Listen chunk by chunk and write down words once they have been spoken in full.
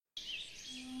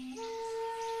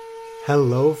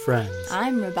Hello, friends.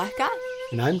 I'm Rebecca.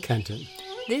 And I'm Kenton.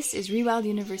 This is Rewild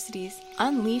University's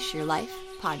Unleash Your Life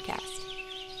podcast.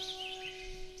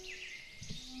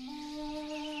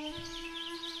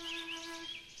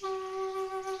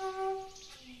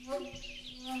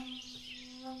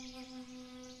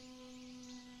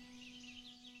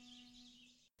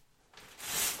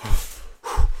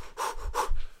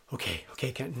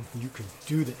 Okay, Kenton, you can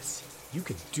do this. You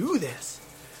can do this.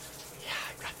 Yeah,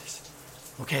 I got this.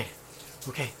 Okay.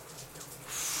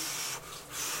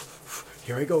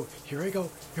 Here I go.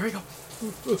 Okay.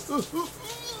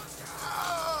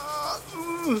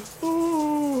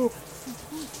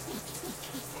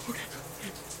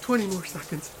 20 more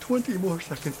seconds. 20 more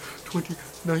seconds. 20,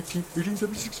 19, 18,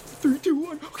 76, 3, 2,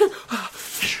 1. Okay.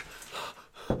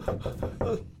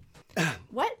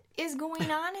 What is going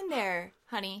on in there,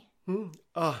 honey?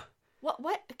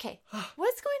 What? Okay.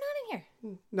 What's going on in here?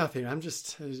 Nothing. I'm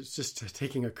just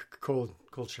taking a cold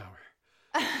shower.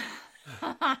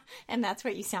 And that's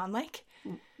what you sound like?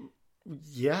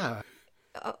 Yeah.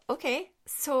 Okay.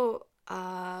 So,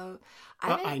 I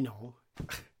know.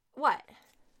 What?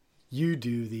 You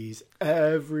do these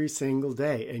every single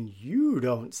day, and you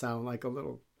don't sound like a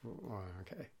little...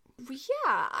 Okay.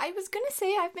 Yeah, I was going to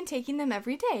say I've been taking them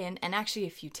every day. And actually,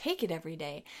 if you take it every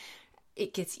day,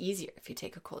 it gets easier if you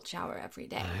take a cold shower every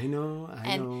day. I know.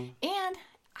 And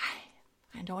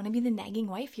I don't want to be the nagging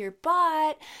wife here,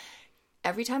 but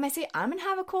every time I say I'm going to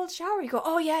have a cold shower, you go,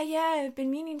 oh, yeah, I've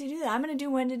been meaning to do that. I'm going to do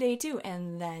one today, too.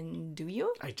 And then do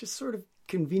you? I just sort of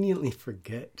conveniently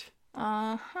forget.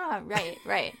 Right.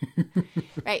 Right.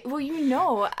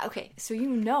 Well, okay,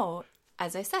 so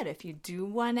as I said, if you do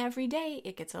one every day,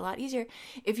 it gets a lot easier.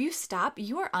 If you stop,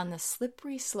 you are on the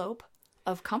slippery slope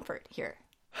of comfort here.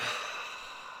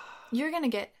 You're going to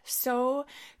get so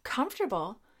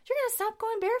comfortable, you're going to stop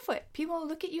going barefoot. People will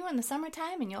look at you in the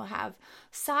summertime and you'll have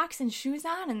socks and shoes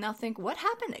on and they'll think, what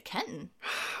happened to Kenton?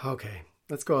 Okay,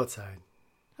 let's go outside.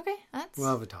 Okay, that's We'll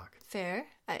have a talk. fair.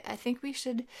 I think we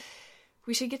should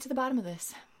get to the bottom of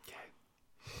this. Okay.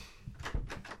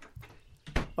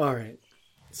 All right.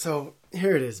 So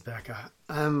here it is, Becca.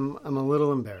 I'm a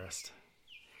little embarrassed.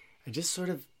 I just sort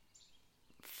of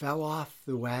fell off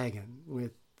the wagon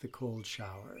with the cold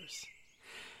showers.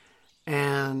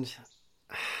 And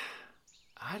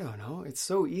I don't know, it's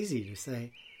so easy to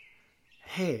say,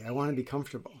 hey, I want to be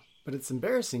comfortable. But it's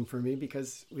embarrassing for me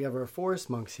because we have our forest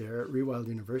monks here at Rewild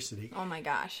University. Oh my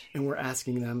gosh. And we're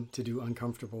asking them to do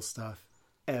uncomfortable stuff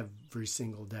every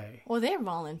single day. Well, they're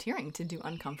volunteering to do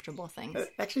uncomfortable things.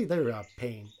 Actually, they're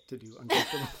paying to do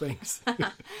uncomfortable things.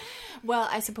 Well,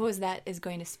 I suppose that is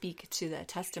going to speak to the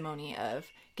testimony of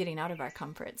getting out of our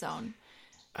comfort zone.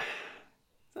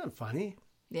 Isn't that funny?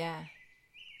 Yeah.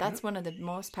 That's one of the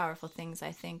most powerful things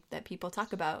I think that people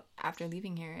talk about after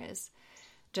leaving here is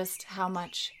just how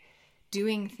much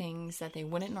doing things that they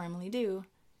wouldn't normally do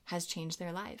has changed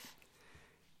their life.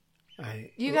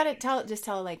 You got to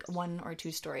tell like one or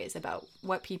two stories about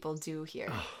what people do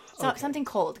here. Okay. Something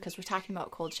cold, because we're talking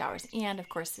about cold showers. And, of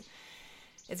course,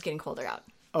 it's getting colder out.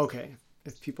 Okay.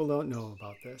 If people don't know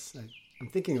about this, I'm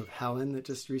thinking of Helen that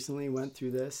just recently went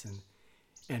through this,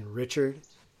 and Richard,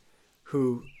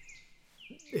 who...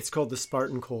 It's called the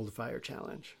Spartan Cold Fire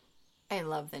Challenge. I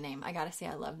love the name. I got to say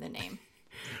I love the name.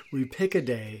 We pick a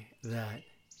day that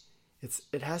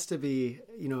it has to be,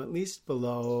 at least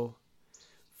below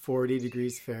 40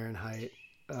 degrees Fahrenheit.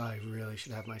 I really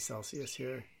should have my Celsius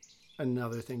here.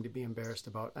 Another thing to be embarrassed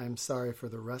about. I'm sorry for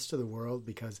the rest of the world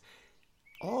because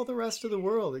all the rest of the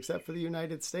world, except for the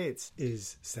United States,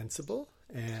 is sensible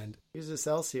and uses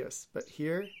Celsius. But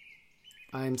here,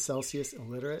 I'm Celsius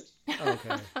illiterate.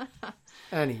 Okay.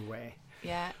 Anyway.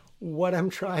 Yeah. What I'm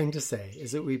trying to say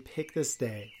is that we pick this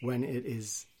day when it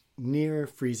is near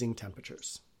freezing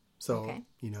temperatures. So, okay.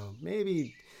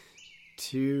 Maybe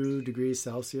 2 degrees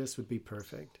Celsius would be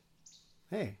perfect.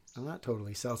 Hey, I'm not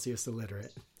totally Celsius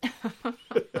illiterate.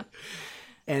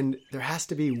 And there has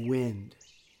to be wind.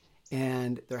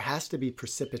 And there has to be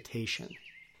precipitation.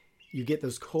 You get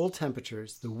those cold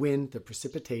temperatures, the wind, the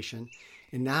precipitation.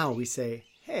 And now we say,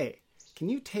 hey, can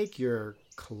you take your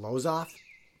clothes off?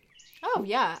 Oh,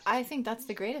 yeah. I think that's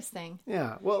the greatest thing.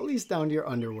 Yeah. Well, at least down to your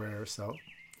underwear or so.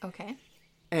 Okay.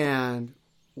 And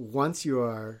once you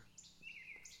are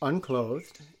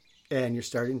unclothed and you're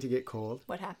starting to get cold,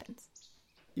 what happens?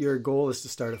 Your goal is to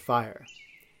start a fire.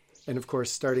 And of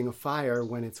course, starting a fire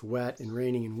when it's wet and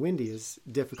raining and windy is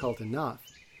difficult enough.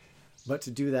 But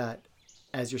to do that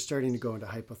as you're starting to go into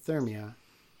hypothermia...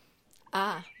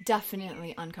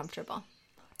 definitely uncomfortable.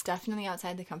 Definitely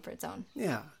outside the comfort zone.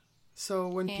 Yeah. So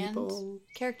when and people...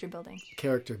 character building.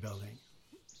 Character building.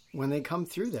 when they come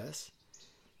through this,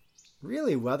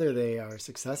 really, whether they are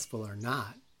successful or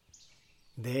not,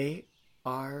 they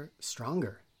are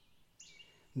stronger.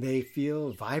 They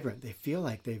feel vibrant. They feel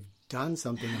like they've done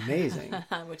something amazing.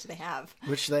 Which they have.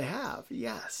 Which they have,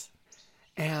 yes.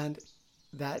 And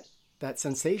that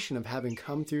sensation of having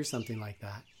come through something like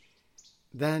that,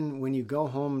 then when you go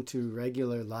home to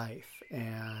regular life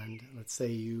and let's say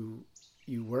you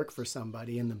work for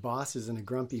somebody and the boss is in a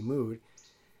grumpy mood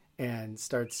and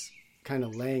starts kind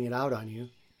of laying it out on you,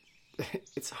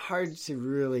 it's hard to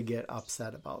really get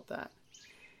upset about that.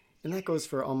 And that goes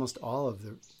for almost all of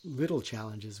the little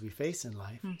challenges we face in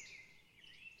life.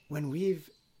 When we've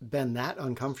been that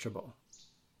uncomfortable,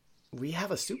 we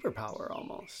have a superpower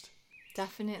almost.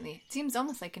 Definitely. It seems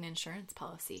almost like an insurance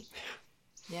policy.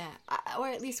 Yeah. Or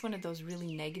at least one of those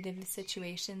really negative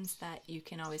situations that you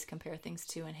can always compare things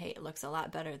to and, hey, it looks a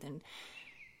lot better than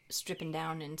stripping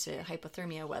down into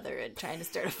hypothermia weather and trying to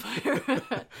start a fire.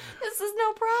 This is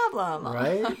no problem.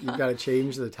 Right? You've got to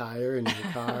change the tire in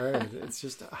your car. And it's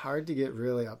just hard to get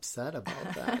really upset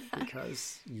about that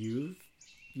because you've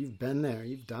been there.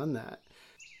 You've done that.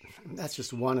 That's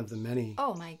just one of the many.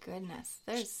 Oh, my goodness.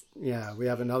 Yeah, we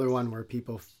have another one where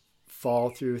people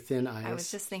fall through thin ice. I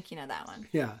was just thinking of that one.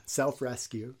 Yeah,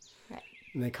 self-rescue. Right.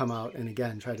 And they come out and,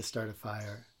 again, try to start a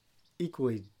fire.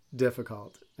 Equally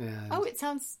difficult. And it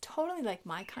sounds totally like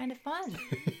my kind of fun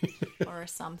or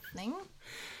something.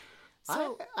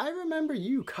 So I remember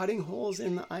you cutting holes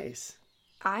in the ice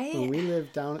when we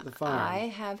lived down at the farm. I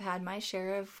have had my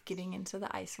share of getting into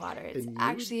the ice water. It's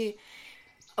actually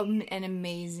an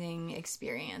amazing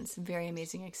experience, very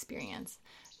amazing experience.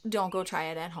 Don't go try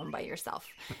it at home by yourself.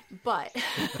 But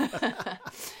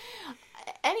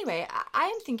anyway,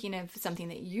 I'm thinking of something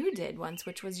that you did once,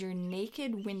 which was your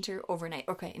naked winter overnight.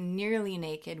 Okay, nearly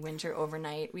naked winter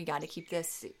overnight. We got to keep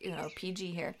this,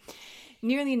 PG here.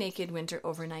 Nearly naked winter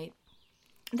overnight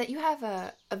that you have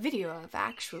a video of,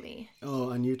 actually. Oh,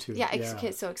 on YouTube. Yeah.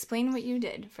 Okay, so explain what you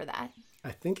did for that.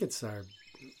 I think it's it's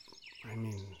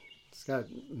got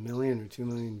 1 million or 2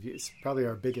 million views. Probably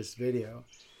our biggest video.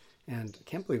 And I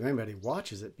can't believe anybody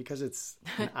watches it because it's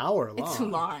an hour long. It's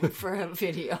long for a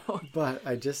video. But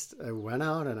I went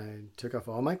out and I took off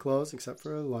all my clothes except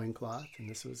for a loincloth. And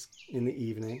this was in the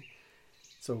evening.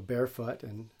 So barefoot.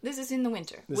 And this is in the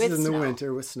winter. This is in the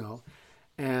winter with snow.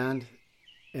 And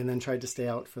then tried to stay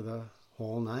out for the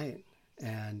whole night.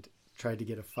 And tried to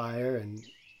get a fire and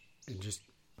just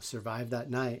survive that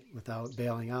night without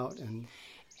bailing out. And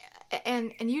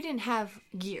you didn't have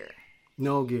gear.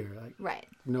 No gear. Right.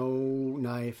 No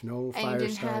knife, no fire and you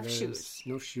didn't starters. Have shoes.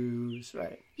 No shoes,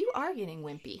 right. You are getting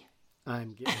wimpy.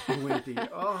 I'm getting wimpy.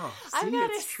 Oh, see,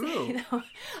 it's true.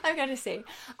 I've got to say,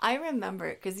 I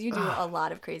remember, because you do a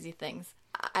lot of crazy things.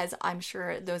 As I'm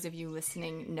sure those of you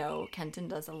listening know, Kenton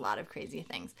does a lot of crazy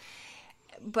things.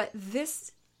 But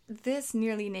this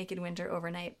nearly naked winter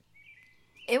overnight,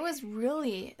 it was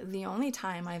really the only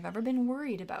time I've ever been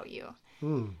worried about you.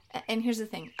 And here's the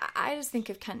thing. I just think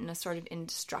of Kenton as sort of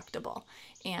indestructible.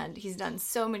 And he's done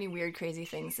so many weird, crazy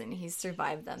things, and he's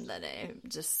survived them that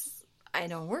I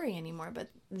don't worry anymore. But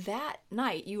that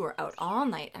night, you were out all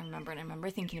night, I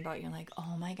remember thinking about you, like,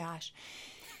 oh my gosh.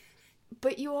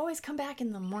 But you always come back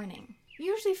in the morning,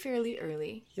 usually fairly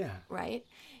early. Yeah. Right?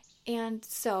 And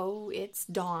so it's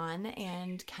dawn,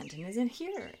 and Kenton isn't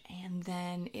here. And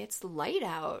then it's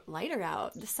lighter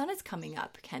out. The sun is coming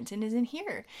up. Kenton isn't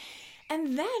here.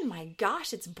 And then, my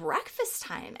gosh, it's breakfast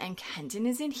time, and Kenton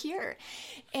isn't here.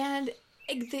 And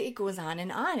it goes on,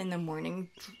 and the morning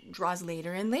draws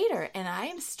later and later. And I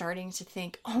am starting to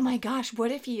think, oh my gosh,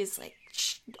 what if he is like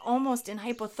almost in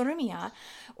hypothermia,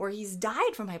 or he's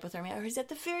died from hypothermia, or he's at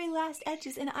the very last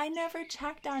edges, and I never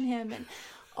checked on him, and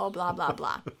blah, blah,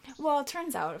 blah. Well, it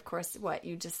turns out, of course,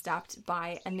 you just stopped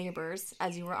by a neighbor's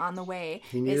as you were on the way.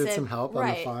 He needed some help on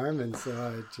the farm, and so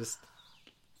I just,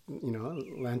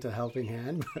 lent a helping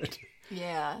hand, but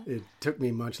yeah, it took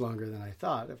me much longer than I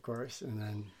thought, of course, and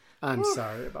then I'm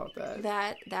sorry about that.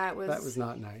 That was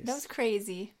not nice. That was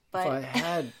crazy. But if I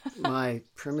had my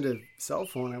primitive cell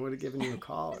phone, I would have given you a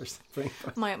call or something.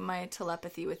 My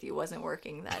telepathy with you wasn't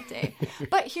working that day.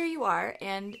 But here you are,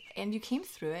 and you came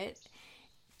through it.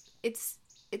 It's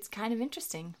kind of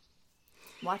interesting.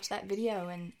 Watch that video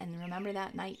and remember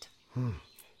that night.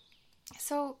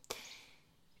 So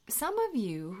some of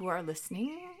you who are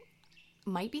listening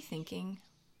might be thinking,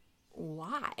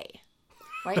 why?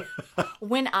 right?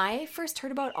 When I first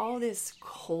heard about all this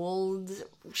cold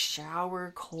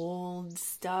shower, cold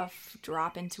stuff,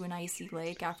 drop into an icy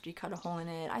lake after you cut a hole in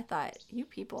it, I thought, you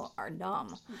people are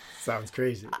dumb. Sounds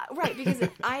crazy. Right, because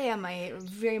I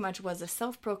very much was a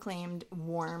self-proclaimed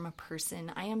warm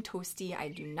person. I am toasty. I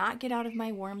do not get out of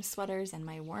my warm sweaters and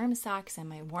my warm socks and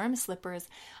my warm slippers.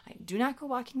 I do not go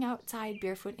walking outside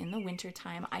barefoot in the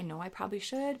wintertime. I know I probably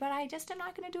should, but I just am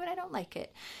not going to do it. I don't like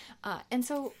it. And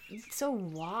so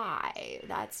why?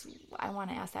 I want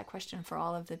to ask that question for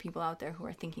all of the people out there who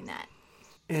are thinking that.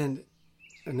 And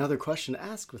another question to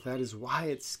ask with that is why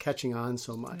it's catching on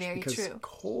so much. Very because true.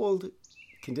 Cold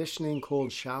conditioning,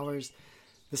 cold showers,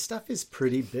 this stuff is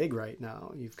pretty big right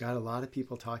now. You've got a lot of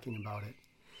people talking about it.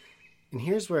 And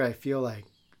here's where I feel like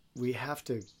we have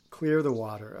to clear the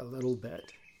water a little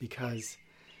bit because...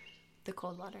 The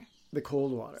cold water. The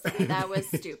cold water. That was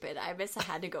stupid. I guess I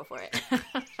had to go for it.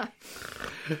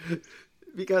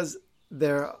 Because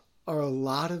there are a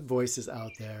lot of voices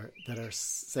out there that are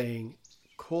saying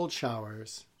cold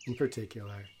showers in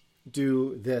particular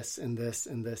do this and this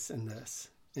and this and this.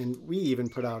 And we even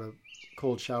put out a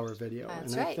cold shower video.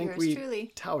 That's and right. I think Yours we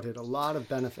truly touted a lot of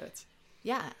benefits.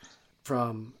 Yeah.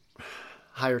 From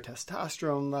higher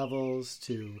testosterone levels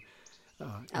to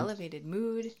elevated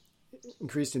mood,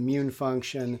 increased immune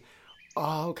function,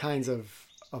 all kinds of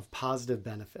positive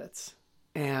benefits.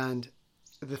 And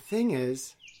the thing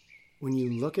is, when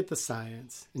you look at the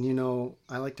science, and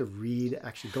I like to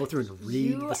go through and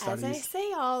read the studies. As I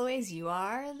say always, you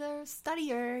are the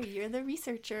studier, you're the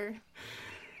researcher.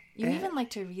 You even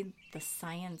like to read the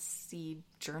sciencey,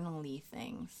 journal-y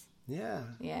things. Yeah.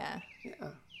 Yeah. Yeah.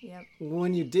 Yep.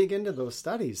 When you dig into those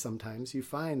studies, sometimes you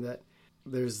find that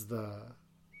there's the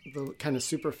kind of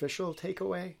superficial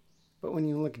takeaway. But when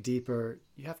you look deeper,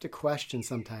 you have to question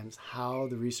sometimes how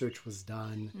the research was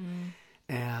done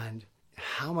and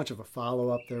how much of a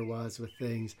follow-up there was with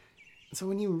things. And so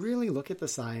when you really look at the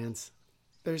science,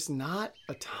 there's not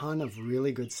a ton of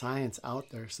really good science out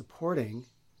there supporting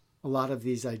a lot of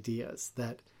these ideas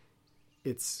that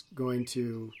it's going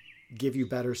to give you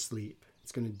better sleep.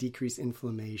 It's going to decrease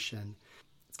inflammation.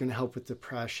 It's going to help with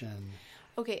depression.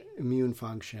 Okay. Immune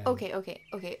function.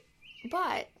 Okay.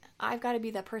 But I've got to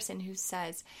be that person who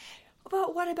says,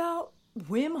 but what about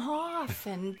Wim Hof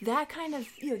and that kind of,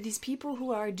 these people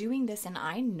who are doing this? And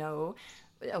I know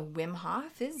Wim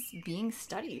Hof is being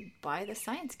studied by the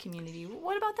science community.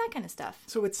 What about that kind of stuff?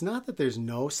 So it's not that there's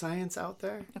no science out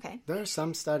there. Okay. There are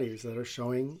some studies that are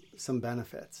showing some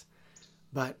benefits.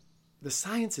 But the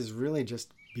science is really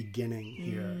just beginning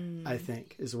here, I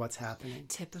think, is what's happening.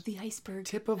 Tip of the iceberg.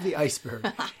 Tip of the iceberg.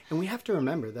 And we have to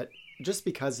remember that just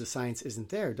because the science isn't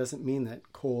there doesn't mean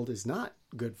that cold is not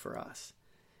good for us.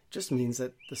 It just means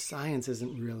that the science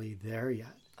isn't really there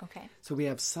yet. Okay. So we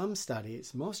have some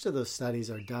studies. Most of those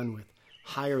studies are done with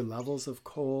higher levels of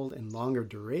cold and longer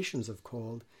durations of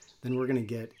cold than we're going to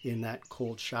get in that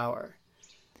cold shower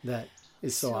that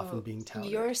is so often being touted.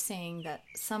 You're saying that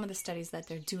some of the studies that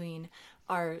they're doing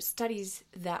are studies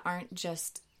that aren't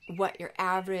just what your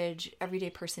average everyday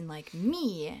person like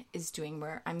me is doing,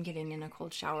 where I'm getting in a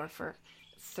cold shower for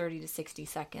 30 to 60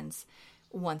 seconds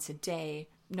once a day.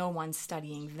 No one's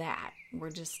studying that.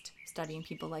 We're just studying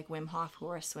people like Wim Hof who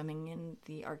are swimming in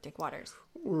the Arctic waters.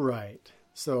 Right.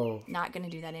 So not going to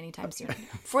do that anytime soon.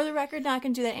 For the record, not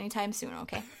going to do that anytime soon,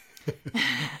 okay?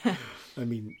 I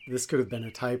mean, this could have been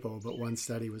a typo, but one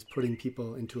study was putting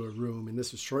people into a room, and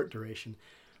this was short duration,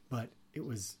 but it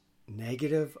was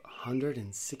negative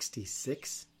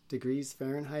 166 degrees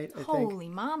Fahrenheit, I think. Holy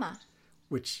mama.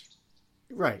 Which,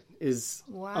 right, is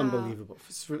unbelievable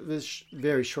for this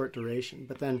very short duration.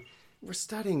 But then we're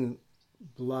studying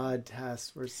blood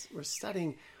tests. We're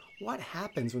studying what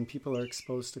happens when people are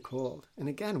exposed to cold. And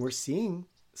again, we're seeing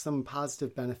some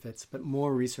positive benefits, but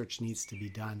more research needs to be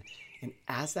done. And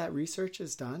as that research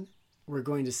is done, we're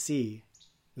going to see,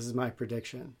 this is my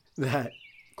prediction, that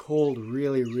cold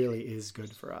really, really is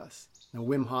good for us. Now,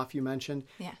 Wim Hof, you mentioned.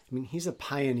 Yeah. I mean, he's a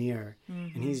pioneer,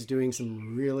 and he's doing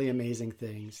some really amazing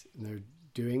things. And they're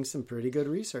doing some pretty good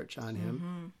research on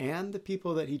him and the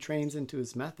people that he trains into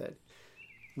his method.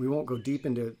 We won't go deep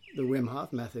into the Wim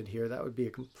Hof method here. That would be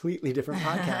a completely different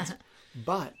podcast.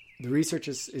 But the research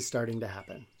is starting to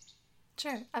happen.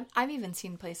 Sure. I've even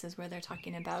seen places where they're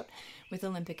talking about, with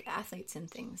Olympic athletes and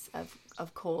things,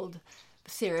 of cold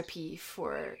therapy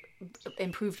for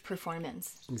improved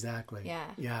performance. Exactly. Yeah.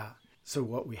 Yeah. So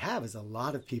what we have is a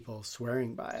lot of people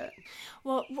swearing by it.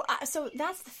 Well, so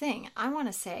that's the thing. I want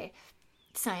to say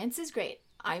science is great.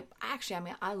 I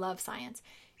love science.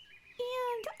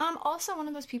 And I'm also one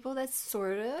of those people that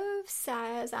sort of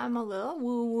says I'm a little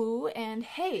woo-woo. And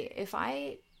hey, if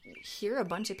I hear a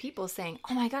bunch of people saying,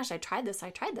 oh my gosh, I tried this,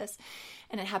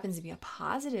 and it happens to be a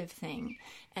positive thing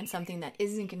and something that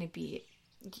isn't going to be,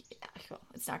 well,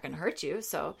 it's not going to hurt you.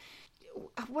 So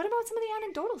what about some of the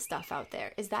anecdotal stuff out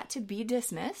there? Is that to be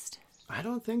dismissed? I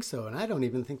don't think so. And I don't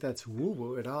even think that's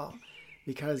woo-woo at all.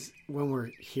 Because when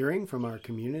we're hearing from our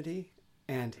community,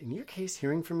 and in your case,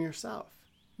 hearing from yourself,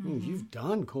 I mean, you've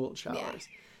done cold showers.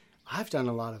 Yeah. I've done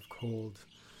a lot of cold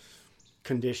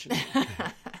conditioning.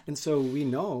 And so we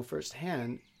know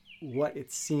firsthand what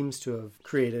it seems to have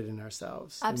created in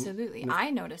ourselves. Absolutely. And I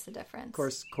notice a difference. Of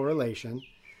course, correlation,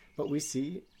 but we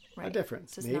see a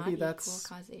difference. So maybe that's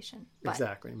equal causation.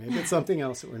 Exactly. Maybe it's something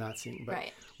else that we're not seeing. But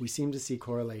right. We seem to see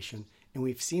correlation. And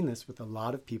we've seen this with a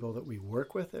lot of people that we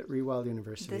work with at Rewild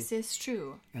University. This is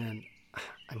true. And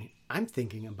I mean, I'm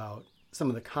thinking about some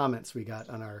of the comments we got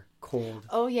on our cold.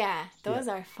 Oh, yeah. Those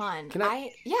are fun. Can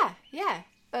I? Yeah.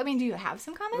 I mean, do you have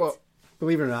some comments? Well,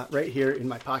 believe it or not, right here in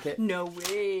my pocket. No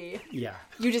way. Yeah.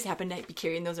 You just happen to be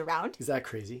carrying those around? Is that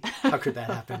crazy? How could that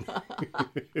happen?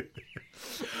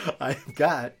 I've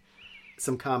got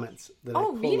some comments that I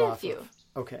pulled read a off few. Of.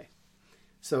 Okay.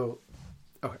 So,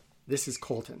 this is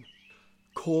Colton.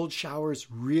 Cold showers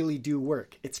really do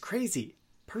work. It's crazy.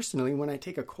 Personally, when I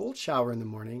take a cold shower in the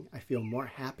morning, I feel more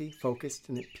happy, focused,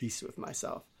 and at peace with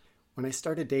myself. When I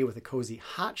start a day with a cozy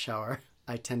hot shower,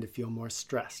 I tend to feel more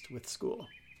stressed with school.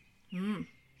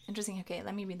 Interesting. Okay,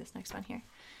 let me read this next one here.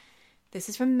 This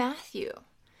is from Matthew.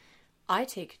 I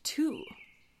take 2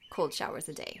 cold showers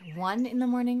a day, 1 in the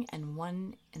morning and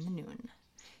 1 in the noon.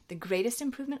 The greatest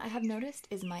improvement I have noticed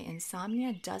is my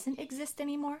insomnia doesn't exist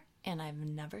anymore, and I've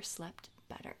never slept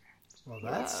better. Well,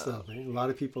 that's something. A lot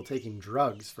of people taking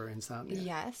drugs for insomnia.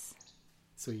 Yes.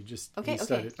 So you just Okay.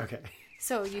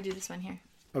 So you do this one here.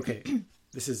 Okay.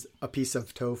 This is a piece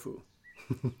of tofu.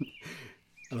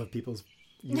 I love people's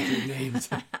YouTube names.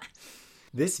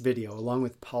 This video, along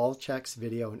with Paul Chek's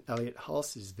video and Elliot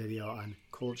Hulse's video on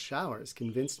cold showers,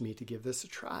 convinced me to give this a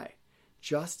try.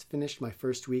 Just finished my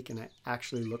first week and I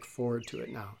actually look forward to it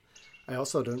now. I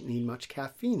also don't need much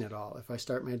caffeine at all if I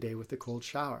start my day with a cold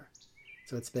shower.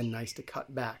 So it's been nice to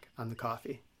cut back on the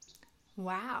coffee.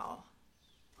 Wow.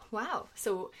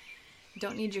 So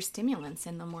don't need your stimulants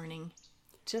in the morning.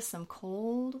 Just some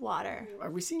cold water. Are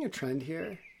we seeing a trend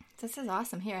here? This is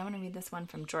awesome. Here, I want to read this one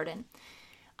from Jordan.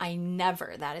 I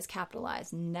never, that is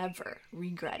capitalized, never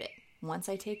regret it. Once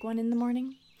I take one in the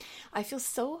morning, I feel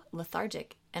so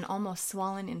lethargic and almost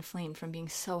swollen, inflamed from being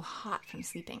so hot from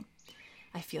sleeping.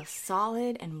 I feel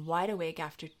solid and wide awake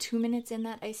after 2 minutes in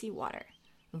that icy water.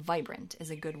 Vibrant is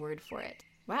a good word for it.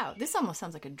 Wow, this almost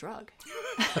sounds like a drug.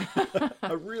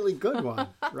 A really good one,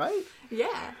 right?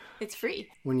 Yeah, it's free.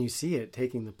 When you see it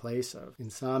taking the place of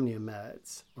insomnia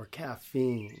meds or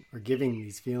caffeine or giving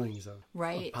these feelings of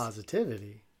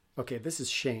positivity. Okay, this is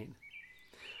Shane.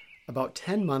 About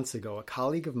 10 months ago, a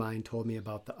colleague of mine told me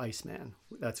about the Iceman.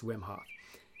 That's Wim Hof.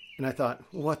 And I thought,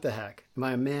 what the heck? Am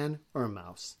I a man or a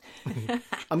mouse?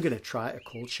 I'm going to try a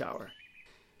cold shower.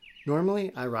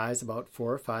 Normally, I rise about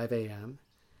 4 or 5 a.m.,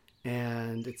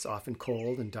 and it's often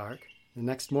cold and dark the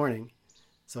next morning.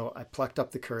 So I plucked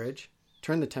up the courage,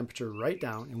 turned the temperature right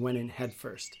down, and went in head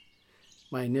first.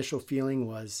 My initial feeling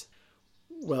was,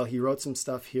 well, he wrote some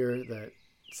stuff here that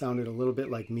sounded a little bit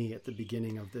like me at the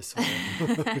beginning of this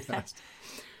whole fast.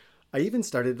 I even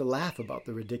started to laugh about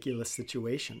the ridiculous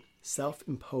situation,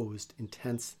 self-imposed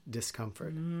intense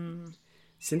discomfort.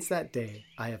 Since that day,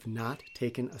 I have not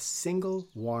taken a single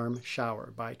warm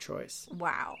shower by choice.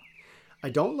 Wow. I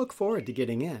don't look forward to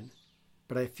getting in,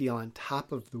 but I feel on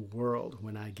top of the world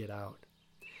when I get out.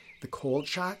 The cold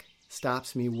shock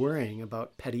stops me worrying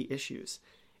about petty issues,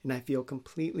 and I feel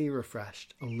completely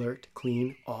refreshed, alert,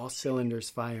 clean, all cylinders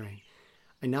firing.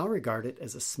 I now regard it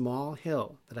as a small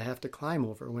hill that I have to climb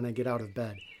over when I get out of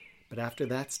bed, but after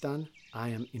that's done, I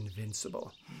am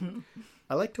invincible.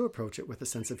 I like to approach it with a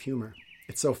sense of humor.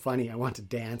 It's so funny. I want to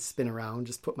dance, spin around,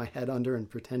 just put my head under and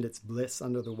pretend it's bliss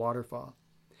under the waterfall.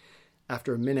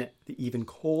 After a minute, the even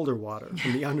colder water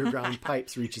from the underground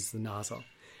pipes reaches the nozzle.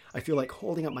 I feel like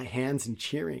holding up my hands and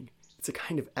cheering. It's a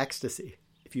kind of ecstasy.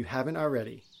 If you haven't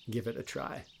already, give it a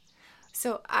try.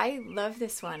 So I love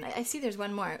this one. I see there's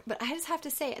one more, but I just have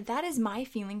to say that is my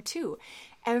feeling too.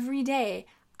 Every day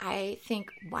I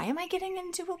think, why am I getting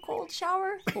into a cold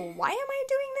shower? Well, why am I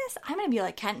doing this? I'm going to be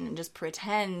like Kenton and just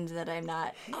pretend that I'm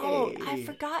not. Hey, oh, I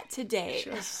forgot today.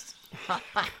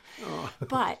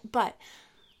 But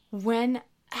when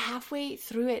halfway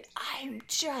through it, I'm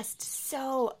just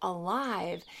so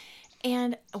alive.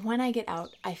 And when I get out,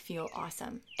 I feel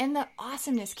awesome. And the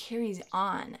awesomeness carries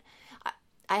on.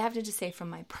 I have to just say from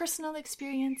my personal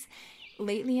experience,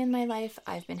 lately in my life,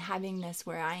 I've been having this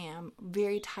where I am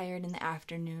very tired in the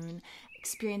afternoon,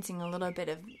 experiencing a little bit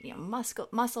of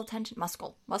muscle tension,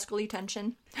 muscly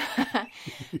tension.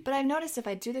 But I've noticed if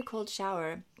I do the cold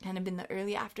shower kind of in the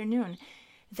early afternoon,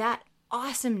 that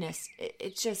awesomeness,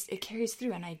 it carries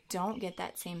through, and I don't get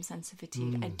that same sense of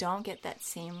fatigue. I don't get that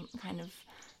same kind of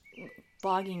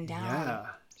bogging down. Yeah.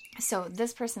 So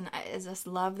this person, I just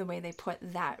love the way they put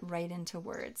that right into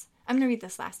words. I'm going to read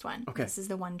this last one. Okay. This is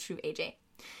the one true AJ.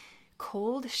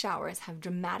 Cold showers have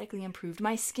dramatically improved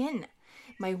my skin.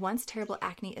 My once terrible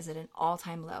acne is at an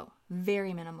all-time low.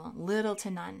 Very minimal, little to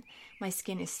none. My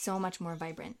skin is so much more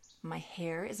vibrant. My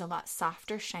hair is a lot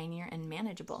softer, shinier, and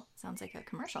manageable. Sounds like a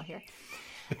commercial here.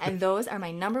 And those are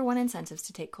my number one incentives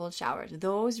to take cold showers.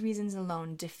 Those reasons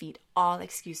alone defeat all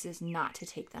excuses not to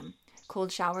take them.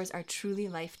 Cold showers are truly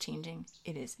life-changing.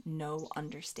 It is no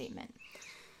understatement.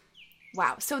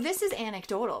 Wow. So this is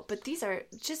anecdotal, but these are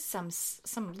just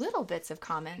some little bits of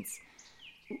comments.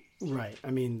 Right.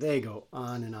 I mean, they go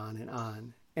on and on and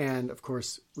on. And of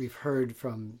course, we've heard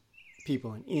from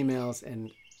people in emails,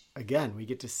 and again, we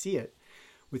get to see it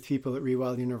with people at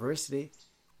Rewild University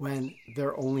when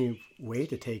their only way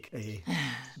to take a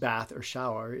bath or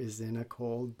shower is in a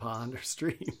cold pond or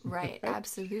stream. Right,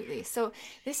 absolutely. So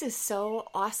this is so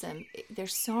awesome.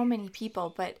 There's so many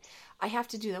people, but I have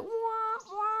to do the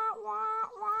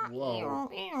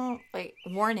Whoa. like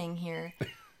warning here.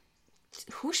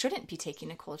 Who shouldn't be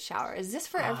taking a cold shower? Is this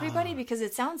for everybody? Because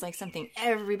it sounds like something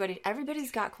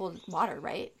everybody's got cold water,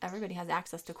 right? Everybody has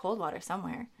access to cold water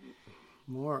somewhere.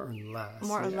 More or less.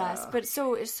 More or less. But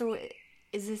so is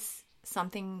this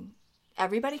something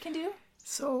everybody can do?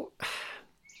 So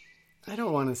I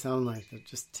don't want to sound like the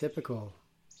just typical,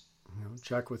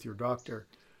 check with your doctor,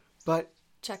 but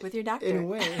check with your doctor. In a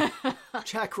way,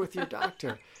 check with your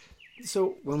doctor.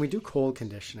 So when we do cold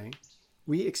conditioning,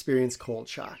 we experience cold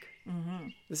shock. Mm-hmm.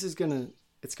 This is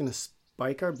it's gonna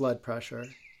spike our blood pressure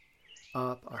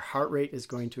up. Our heart rate is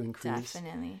going to increase.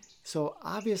 Definitely. So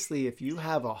obviously, if you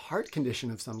have a heart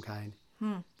condition of some kind,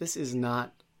 this is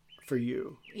not for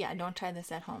you. Yeah, don't try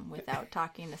this at home without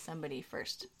talking to somebody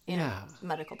first in a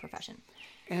medical profession.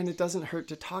 And it doesn't hurt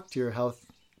to talk to your health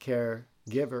care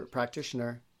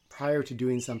practitioner prior to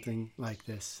doing something like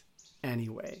this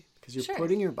anyway, because you're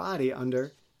putting your body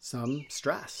under some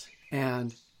stress.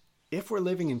 And if we're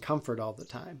living in comfort all the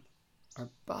time, our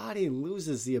body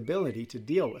loses the ability to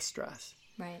deal with stress.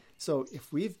 Right. So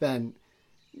if we've been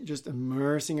just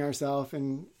immersing ourselves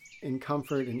in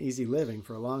comfort and easy living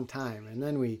for a long time, and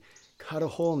then we cut a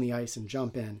hole in the ice and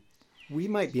jump in, we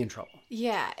might be in trouble.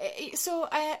 Yeah. So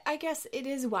I guess it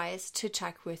is wise to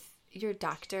check with your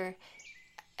doctor,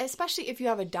 especially if you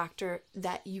have a doctor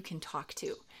that you can talk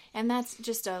to. And that's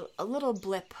just a little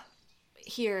blip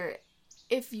here.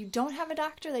 If you don't have a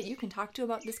doctor that you can talk to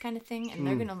about this kind of thing, and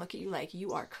they're going to look at you like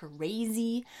you are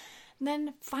crazy,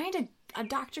 then find a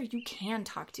doctor you can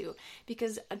talk to,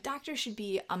 because a doctor should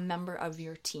be a member of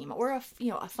your team, or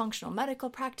a functional medical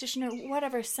practitioner,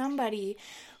 whatever, somebody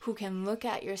who can look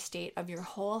at your state of your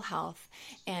whole health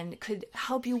and could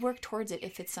help you work towards it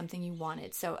if it's something you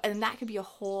wanted. So, and that could be a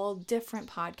whole different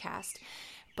podcast.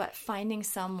 But finding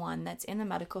someone that's in the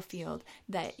medical field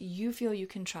that you feel you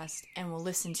can trust and will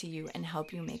listen to you and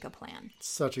help you make a plan.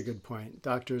 Such a good point.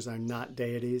 Doctors are not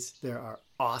deities. There are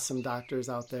awesome doctors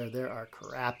out there. There are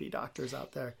crappy doctors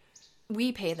out there.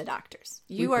 We pay the doctors.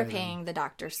 You are paying the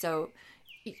doctor, so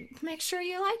make sure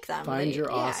you like them. Find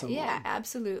your awesome one. Yeah,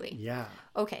 absolutely. Yeah.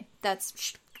 Okay,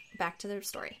 that's back to the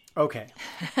story. Okay.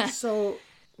 So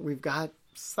we've got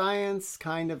science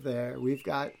kind of there. We've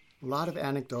got a lot of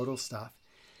anecdotal stuff.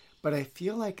 But I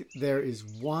feel like there is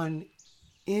one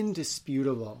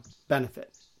indisputable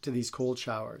benefit to these cold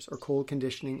showers or cold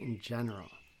conditioning in general.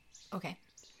 Okay.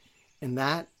 And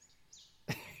that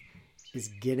is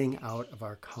getting out of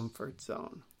our comfort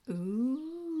zone.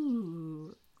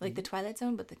 Ooh. Like the Twilight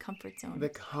Zone, but the comfort zone. The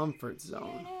comfort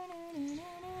zone.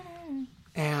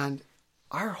 And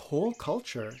our whole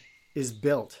culture is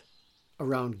built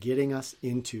around getting us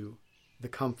into the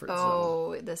comfort zone.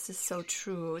 Oh, this is so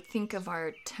true. Think of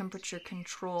our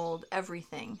temperature-controlled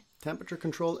everything.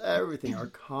 Temperature-controlled everything. Our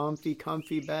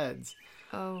comfy beds.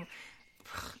 Oh,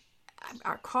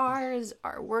 our cars,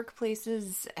 our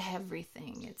workplaces,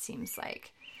 everything, it seems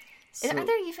like. So, are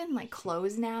there even like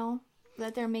clothes now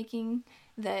that they're making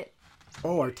that...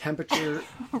 Oh, our temperature...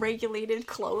 regulated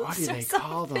clothes. What do they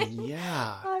call them?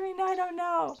 Yeah. I mean, I don't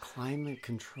know. Climate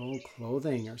control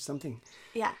clothing or something.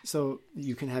 Yeah. So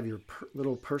you can have your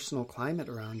little personal climate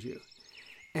around you.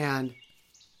 And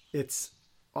it's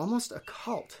almost a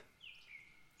cult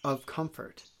of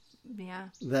comfort Yeah.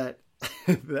 that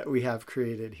that we have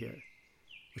created here,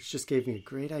 which just gave me a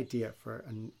great idea for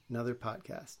another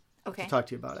podcast. Okay. To talk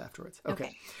to you about afterwards.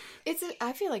 Okay.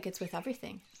 I feel like it's with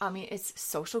everything. I mean, it's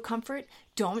social comfort.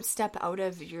 Don't step out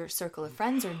of your circle of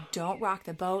friends, or don't rock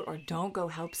the boat, or don't go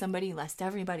help somebody lest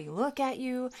everybody look at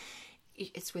you.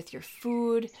 It's with your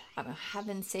food. For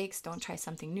heaven's sakes, don't try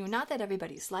something new. Not that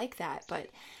everybody's like that, but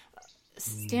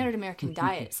standard American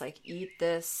diet, it's like, eat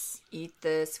this,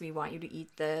 we want you to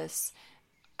eat this.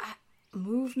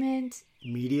 Movement.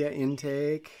 Media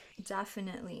intake.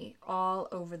 Definitely all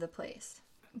over the place.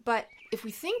 But if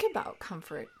we think about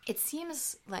comfort, it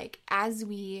seems like as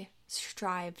we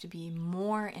strive to be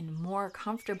more and more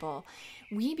comfortable,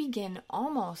 we begin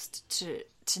almost to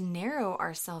narrow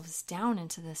ourselves down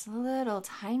into this little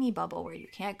tiny bubble where you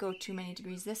can't go too many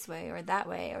degrees this way or that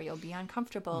way, or you'll be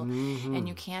uncomfortable, and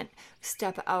you can't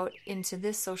step out into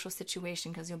this social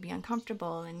situation because you'll be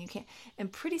uncomfortable, and you can't.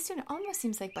 And pretty soon, it almost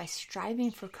seems like by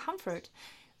striving for comfort,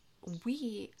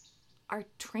 we are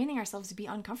training ourselves to be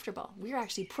uncomfortable. We're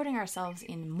actually putting ourselves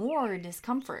in more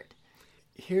discomfort.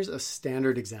 Here's a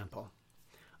standard example.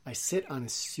 I sit on a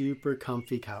super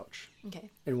comfy couch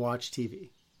and watch TV.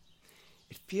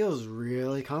 It feels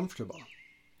really comfortable.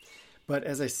 But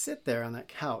as I sit there on that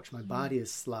couch, my body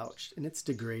is slouched and it's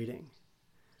degrading.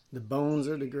 The bones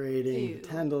are degrading, Ew. the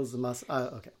tendons, the muscle.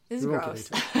 Okay. This is gross.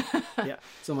 Yeah.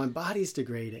 So my body's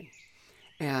degrading.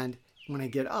 And when I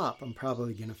get up, I'm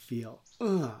probably going to feel,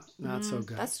 not so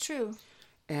good. That's true.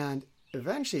 And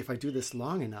eventually, if I do this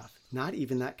long enough, not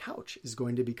even that couch is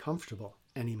going to be comfortable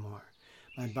anymore.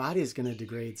 My body is going to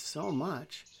degrade so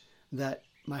much that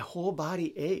my whole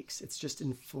body aches. It's just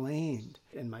inflamed,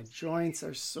 and my joints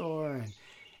are sore,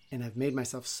 and I've made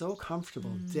myself so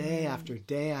comfortable day after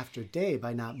day after day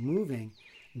by not moving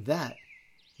that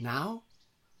now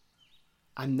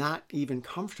I'm not even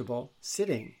comfortable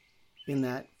sitting in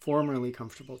that formerly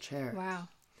comfortable chair. Wow.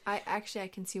 I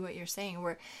can see what you're saying.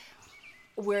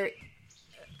 We're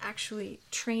actually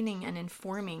training and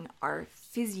informing our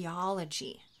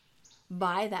physiology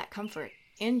by that comfort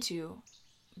into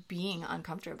being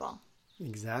uncomfortable.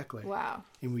 Exactly. Wow.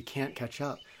 And we can't catch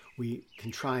up. We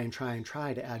can try and try and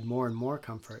try to add more and more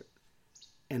comfort.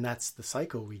 And that's the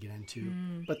cycle we get into.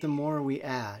 But the more we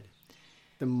add,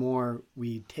 the more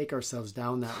we take ourselves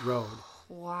down that road.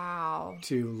 Wow.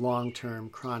 To long-term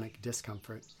chronic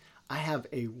discomfort. I have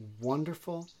a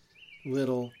wonderful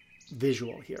little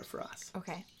visual here for us.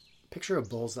 Okay. Picture a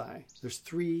bullseye. There's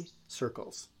 3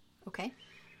 circles. Okay.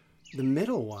 The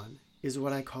middle one is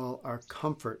what I call our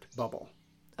comfort bubble.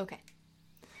 Okay.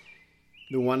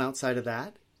 The one outside of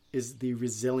that is the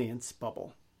resilience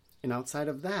bubble. And outside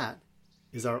of that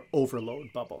is our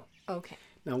overload bubble. Okay.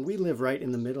 Now, we live right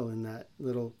in the middle in that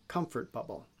little comfort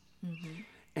bubble.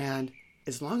 And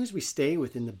as long as we stay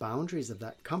within the boundaries of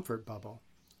that comfort bubble,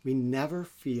 we never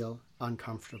feel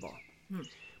uncomfortable.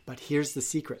 But here's the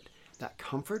secret. That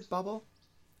comfort bubble,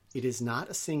 it is not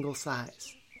a single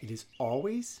size. It is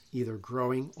always either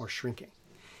growing or shrinking.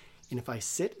 And if I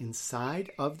sit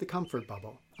inside of the comfort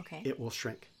bubble, it will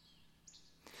shrink.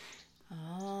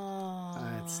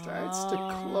 It starts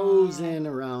to close in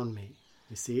around me.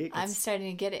 You see? I'm starting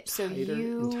to get it. So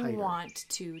you want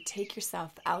to take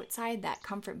yourself outside that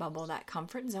comfort bubble, that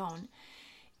comfort zone,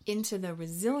 into the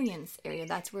resilience area.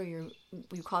 That's where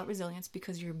we call it resilience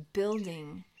because you're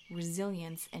building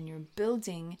resilience and you're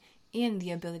building in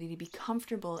the ability to be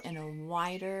comfortable in a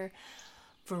wider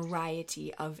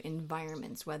variety of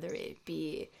environments, whether it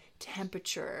be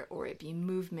temperature or it be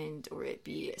movement or it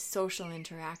be social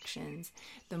interactions.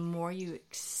 The more you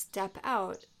step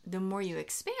out, the more you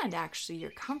expand, actually,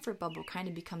 your comfort bubble kind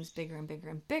of becomes bigger and bigger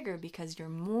and bigger because you're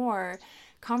more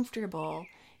comfortable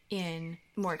in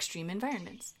more extreme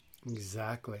environments.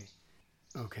 Exactly.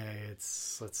 Okay,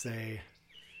 it's, let's say,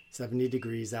 70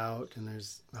 degrees out, and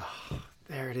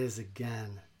there it is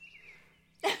again.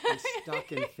 I'm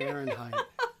stuck in Fahrenheit.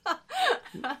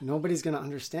 Nobody's going to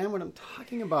understand what I'm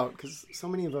talking about because so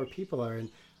many of our people are in.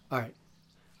 All right,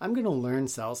 I'm going to learn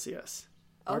Celsius.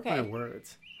 Mark my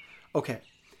words. Okay,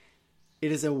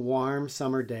 it is a warm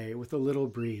summer day with a little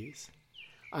breeze.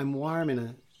 I'm warm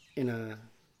in a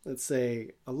let's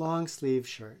say a long sleeve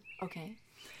shirt. Okay.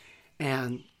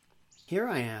 And here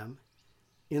I am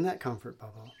in that comfort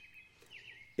bubble.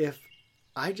 If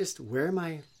I just wear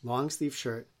my long sleeve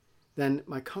shirt, then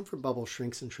my comfort bubble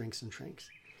shrinks and shrinks and shrinks.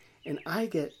 And I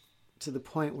get to the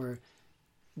point where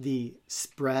the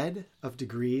spread of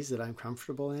degrees that I'm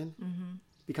comfortable in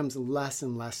becomes less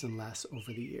and less and less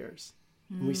over the years.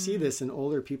 And we see this in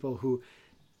older people who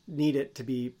need it to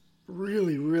be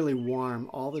really, really warm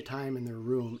all the time in their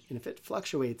room, and if it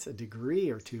fluctuates a degree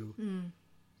or two,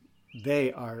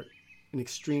 they are in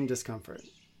extreme discomfort.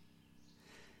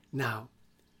 Now,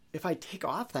 if I take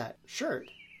off that shirt,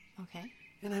 Okay.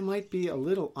 and I might be a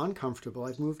little uncomfortable,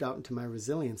 I've moved out into my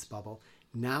resilience bubble.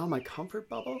 Now my comfort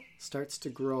bubble starts to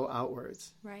grow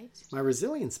outwards. Right. My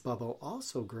resilience bubble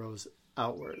also grows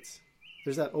outwards.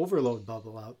 There's that overload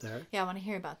bubble out there. Yeah, I want to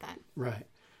hear about that. Right.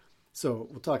 So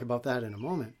we'll talk about that in a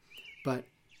moment. But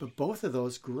both of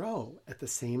those grow at the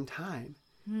same time.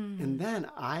 And then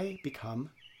I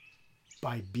become,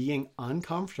 by being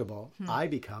uncomfortable, I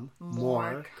become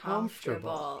more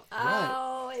comfortable. Right.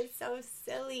 Oh, it's so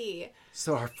silly.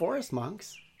 So our forest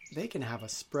monks, they can have a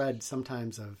spread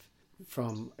sometimes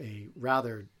from a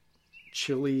rather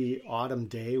chilly autumn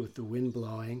day with the wind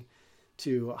blowing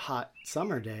to a hot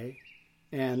summer day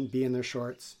and be in their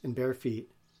shorts and bare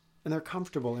feet. And they're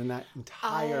comfortable in that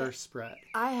entire spread.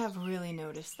 I have really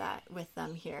noticed that with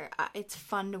them here. It's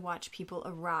fun to watch people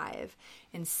arrive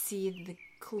and see the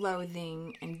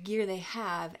clothing and gear they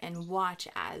have and watch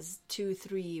as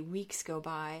 2-3 weeks go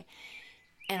by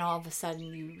and all of a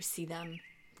sudden you see them,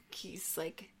 he's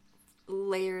like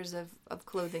layers of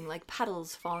clothing like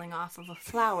petals falling off of a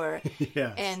flower.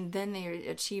 Yes. And then they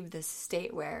achieve this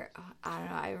state where I don't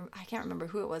know, I can't remember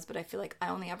who it was, but I feel like I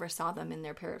only ever saw them in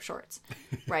their pair of shorts,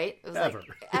 right? It was ever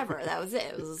that was it.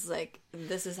 It was like,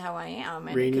 this is how I am,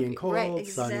 and rainy and cold, right,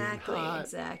 sunny and hot.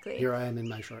 Exactly. Here I am in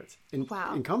my shorts and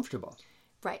comfortable.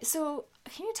 Right. So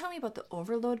can you tell me about the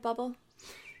overload bubble?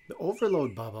 The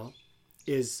overload bubble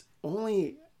is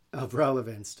only of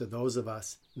relevance to those of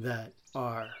us that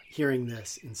are hearing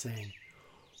this and saying,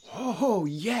 oh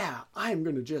yeah, I'm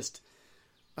going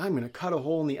to cut a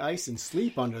hole in the ice and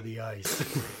sleep under the ice.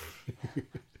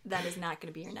 That is not going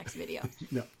to be your next video.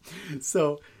 No.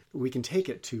 So we can take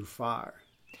it too far.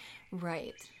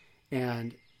 Right.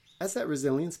 And as that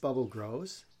resilience bubble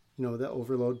grows, the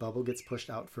overload bubble gets pushed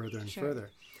out further and further.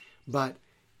 But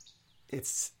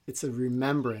it's a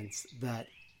remembrance that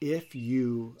if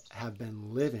you have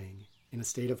been living in a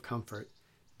state of comfort,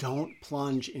 don't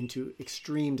plunge into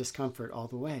extreme discomfort all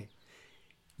the way.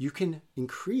 You can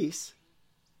increase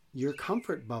your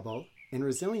comfort bubble and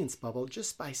resilience bubble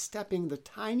just by stepping the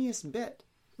tiniest bit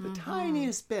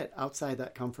outside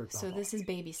that comfort bubble. So this is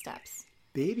baby steps.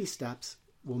 Baby steps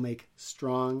will make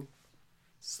strong,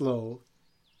 slow,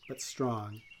 but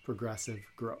strong, progressive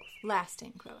growth.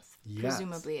 Lasting growth, Yes.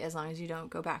 presumably, as long as you don't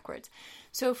go backwards.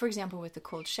 So, for example, with the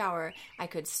cold shower, I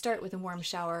could start with a warm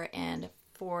shower, and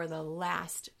for the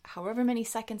last however many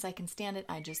seconds I can stand it,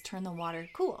 I just turn the water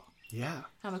cool. Yeah.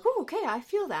 I'm like, oh, okay, I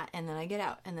feel that. And then I get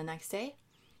out. And the next day,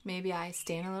 maybe I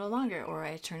stay in a little longer, or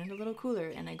I turn it a little cooler,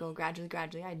 and I go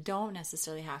gradually. I don't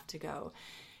necessarily have to go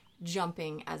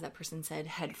jumping, as that person said,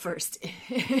 head first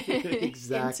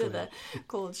Exactly. into the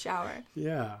cold shower.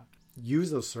 Yeah. Use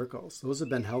those circles. Those have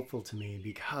been helpful to me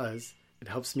because it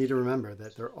helps me to remember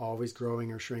that they're always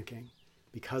growing or shrinking.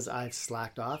 Because I've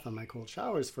slacked off on my cold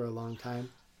showers for a long time,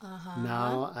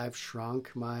 now I've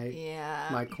shrunk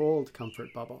my cold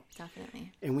comfort bubble.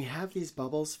 Definitely. And we have these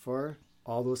bubbles for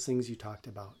all those things you talked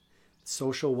about.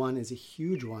 Social one is a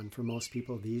huge one for most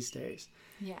people these days.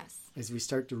 Yes. As we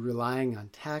start to relying on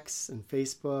texts and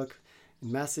Facebook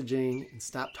and messaging and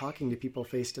stop talking to people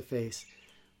face to face,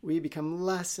 we become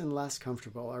less and less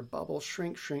comfortable. Our bubble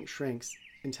shrinks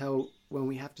until when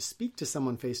we have to speak to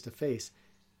someone face to face,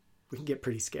 we can get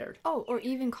pretty scared. Oh, or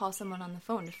even call someone on the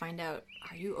phone to find out,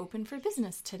 are you open for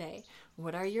business today?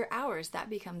 What are your hours? That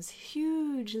becomes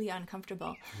hugely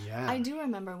uncomfortable. Yeah. I do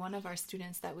remember one of our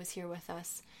students that was here with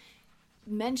us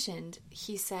mentioned,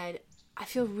 he said, I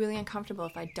feel really uncomfortable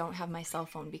if I don't have my cell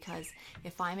phone, because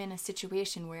if I'm in a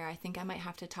situation where I think I might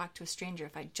have to talk to a stranger,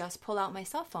 if I just pull out my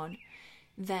cell phone,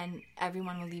 then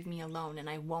everyone will leave me alone and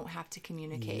I won't have to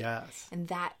communicate. Yes. And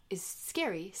that is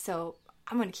scary. So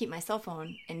I'm going to keep my cell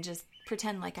phone and just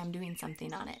pretend like I'm doing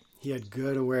something on it. He had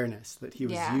good awareness that he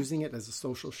was using it as a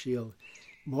social shield.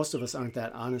 Most of us aren't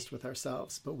that honest with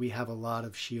ourselves, but we have a lot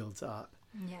of shields up.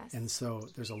 Yes. And so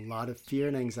there's a lot of fear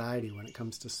and anxiety when it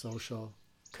comes to social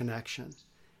connection.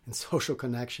 And social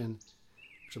connection,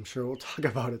 which I'm sure we'll talk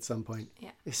about at some point,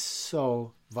 is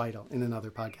so vital in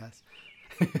another podcast.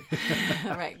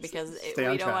 Right, because Stay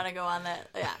on we don't track. want to go on that.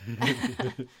 Yeah.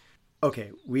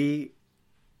 Okay,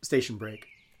 station break.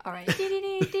 All right. Isn't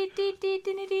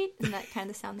that kind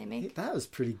of sound they make? That was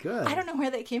pretty good. I don't know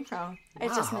where that came from. It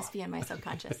just Wow. must be in my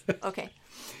subconscious. Okay.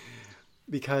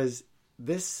 Because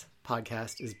this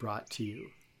podcast is brought to you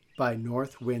by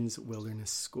North Winds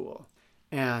Wilderness School.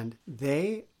 And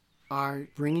they are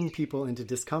bringing people into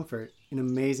discomfort in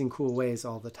amazing, cool ways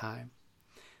all the time.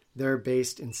 They're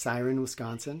based in Siren,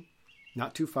 Wisconsin,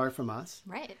 not too far from us.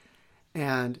 Right.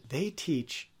 And they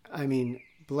teach, I mean,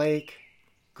 Blake,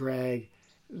 Greg,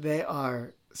 they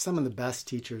are some of the best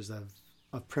teachers of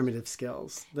primitive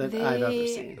skills that I've ever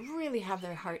seen. They really have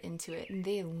their heart into it, and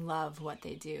they love what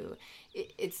they do.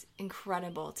 It's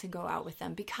incredible to go out with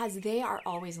them because they are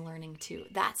always learning too.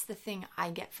 That's the thing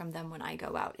I get from them when I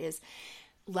go out is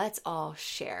let's all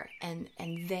share. And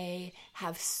they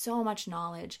have so much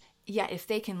knowledge. Yet if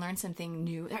they can learn something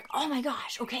new, they're like, oh my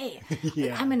gosh, okay.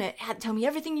 Yeah. I'm going to tell me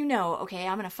everything you know. Okay,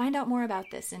 I'm going to find out more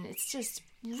about this. And it's just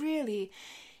really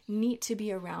neat to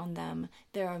be around them.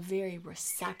 They're a very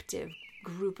receptive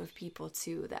group of people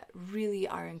too that really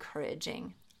are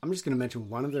encouraging. I'm just going to mention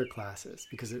one of their classes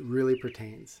because it really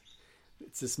pertains.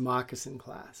 It's this moccasin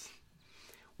class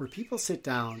where people sit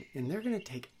down and they're going to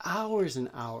take hours and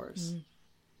hours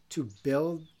to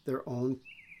build their own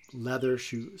leather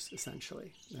shoes,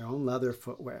 essentially, their own leather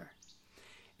footwear.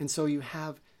 And so you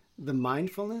have the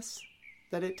mindfulness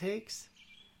that it takes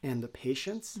and the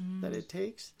patience that it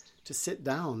takes to sit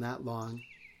down that long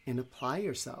and apply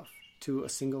yourself to a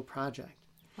single project.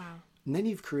 Wow. And then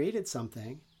you've created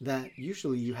something that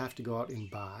usually you have to go out and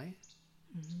buy,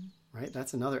 right?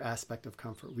 That's another aspect of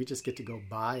comfort. We just get to go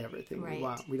buy everything we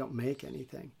want. We don't make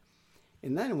anything.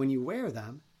 And then when you wear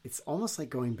them, it's almost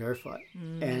like going barefoot.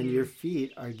 And your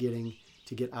feet are getting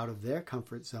to get out of their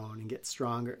comfort zone and get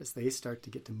stronger as they start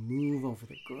to get to move over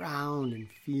the ground and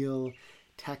feel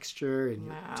texture, and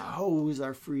your toes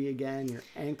are free again, your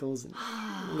ankles and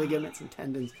ligaments and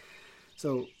tendons.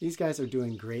 So these guys are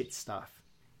doing great stuff.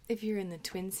 If you're in the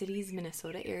Twin Cities,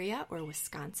 Minnesota area or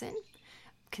Wisconsin,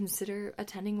 consider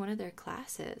attending one of their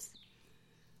classes.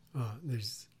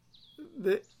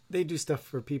 They do stuff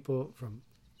for people from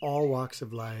all walks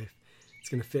of life. It's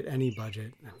going to fit any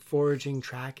budget. Foraging,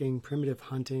 tracking, primitive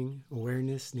hunting,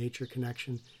 awareness, nature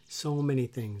connection, so many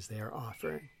things they are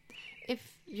offering.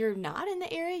 If you're not in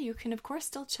the area, you can, of course,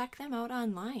 still check them out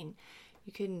online.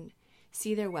 You can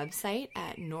see their website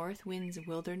at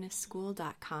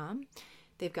northwindswildernesschool.com.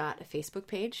 They've got a Facebook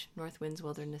page, North Winds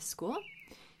Wilderness School.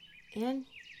 And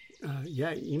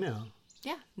email.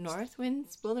 Yeah,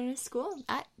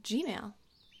 northwindswildernesschool@gmail.com.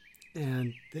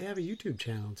 And they have a YouTube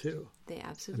channel, too. They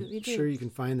absolutely do. I'm sure you can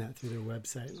find that through their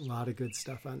website. A lot of good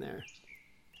stuff on there.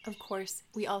 Of course,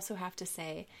 we also have to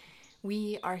say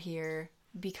we are here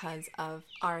because of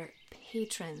our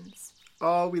patrons.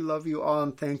 Oh, we love you all,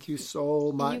 and thank you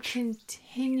so much. You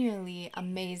continually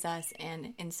amaze us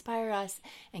and inspire us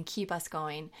and keep us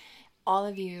going. All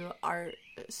of you are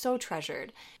so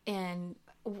treasured. And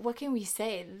what can we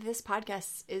say? This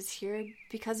podcast is here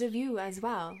because of you as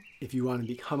well. If you want to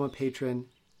become a patron,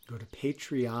 go to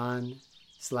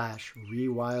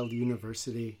Patreon/Rewild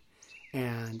University,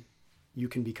 and you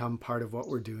can become part of what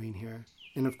we're doing here.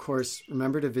 And of course,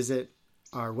 remember to visit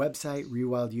our website,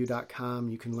 rewildu.com.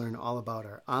 You can learn all about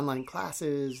our online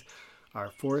classes, our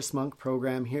Forest Monk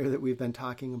program here that we've been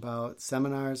talking about,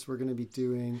 seminars we're going to be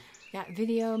doing. Yeah,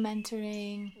 video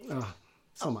mentoring.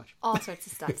 So much. All sorts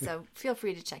of stuff. So feel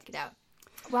free to check it out.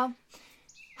 Well,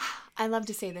 I love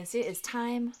to say this. It is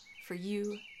time for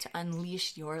you to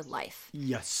unleash your life.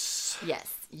 Yes.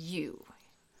 Yes, you.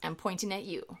 I'm pointing at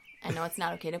you. I know it's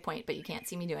not okay to point, but you can't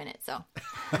see me doing it. So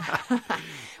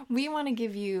we want to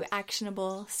give you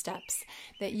actionable steps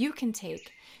that you can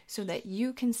take so that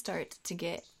you can start to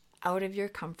get out of your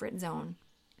comfort zone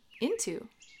into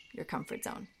your comfort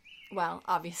zone. Well,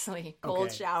 obviously,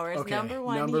 cold showers. Number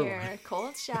one here.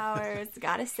 Cold showers.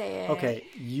 Gotta say it. Okay,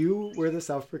 you were the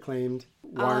self-proclaimed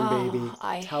warm baby.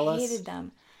 Tell us, hated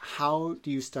them. How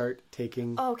do you start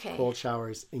taking cold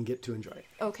showers and get to enjoy it?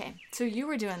 Okay, so you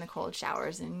were doing the cold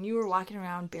showers, and you were walking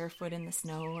around barefoot in the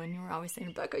snow, and you were always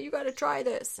saying, Becca, you gotta try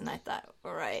this. And I thought,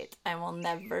 all right, I will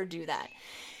never do that.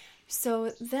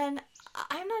 So then,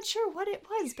 I'm not sure what it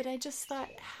was, but I just thought,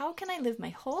 how can I live my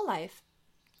whole life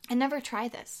and never try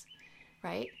this?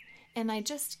 Right? And I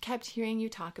just kept hearing you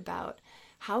talk about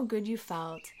how good you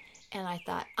felt. And I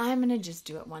thought, I'm going to just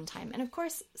do it one time. And of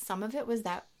course, some of it was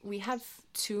that we have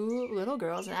two little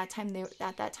girls. And at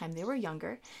that time, they were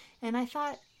younger. And I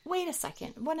thought, wait a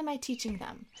second, what am I teaching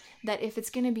them? That if it's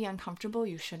going to be uncomfortable,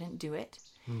 you shouldn't do it.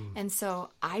 And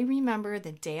so I remember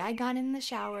the day I got in the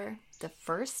shower, the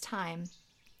first time,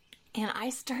 and I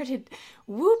started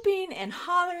whooping and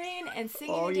hollering and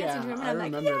singing and dancing to him. And I'm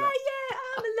like, yeah, I'm alive.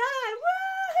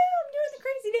 Woohoo! I'm doing the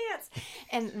crazy dance.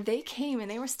 And they came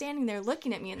and they were standing there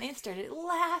looking at me and they started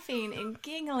laughing and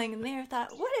giggling. And they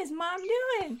thought, what is Mom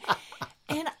doing?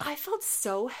 And I felt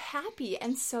so happy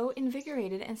and so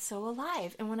invigorated and so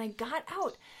alive. And when I got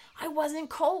out, I wasn't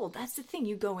cold. That's the thing.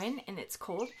 You go in and it's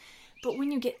cold. But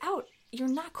when you get out, you're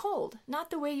not cold, not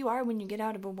the way you are when you get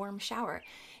out of a warm shower.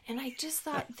 And I just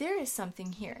thought there is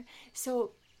something here.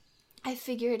 So I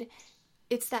figured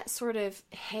it's that sort of,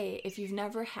 hey, if you've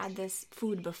never had this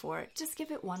food before, just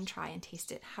give it one try and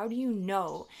taste it. How do you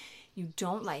know you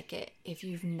don't like it if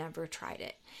you've never tried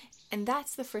it? And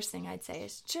that's the first thing I'd say,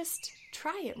 is just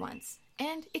try it once.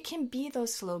 And it can be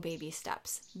those slow baby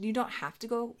steps. You don't have to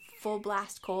go full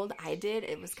blast cold. I did.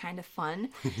 It was kind of fun.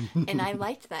 And I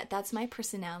liked that. That's my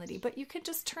personality. But you could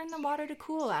just turn the water to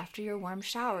cool after your warm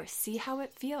shower. See how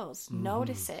it feels.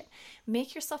 Notice it.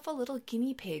 Make yourself a little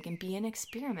guinea pig and be an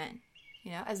experiment.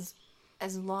 You know,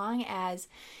 as long as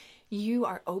you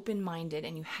are open-minded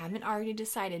and you haven't already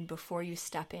decided before you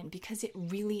step in, because it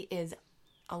really is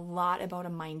a lot about a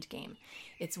mind game.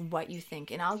 It's what you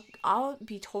think. And I'll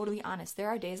be totally honest. There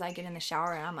are days I get in the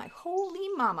shower and I'm like, holy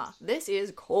mama, this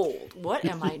is cold. What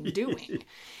am I doing?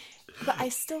 But I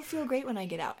still feel great when I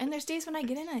get out. And there's days when I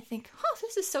get in and I think, oh,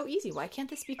 this is so easy. Why can't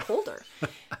this be colder?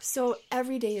 So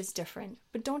every day is different.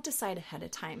 But don't decide ahead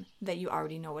of time that you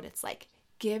already know what it's like.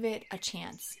 Give it a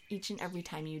chance each and every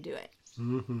time you do it.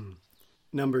 Mm-hmm.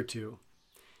 Number 2.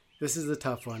 This is a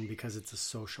tough one because it's a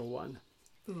social one.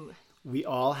 Ooh. We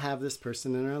all have this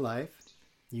person in our life.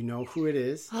 You know who it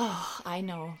is. Oh, I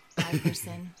know that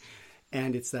person.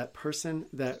 And it's that person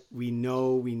that we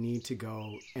know we need to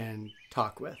go and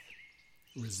talk with.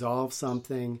 Resolve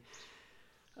something,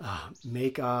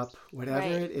 make up,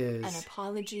 whatever it is. An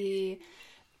apology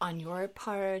on your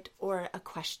part, or a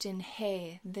question,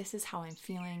 hey, this is how I'm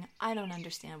feeling. I don't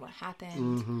understand what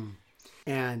happened. Mm-hmm.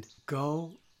 And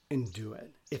go and do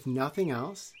it. If nothing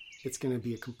else, it's going to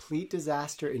be a complete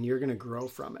disaster and you're going to grow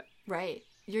from it. Right.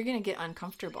 You're going to get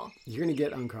uncomfortable. You're going to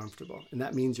get uncomfortable, and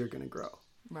that means you're going to grow.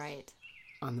 Right.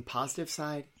 On the positive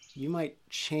side, you might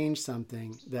change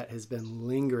something that has been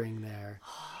lingering there.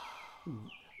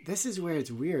 This is where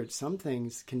it's weird. Some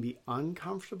things can be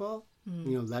uncomfortable,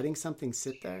 letting something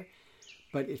sit there,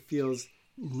 but it feels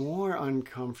more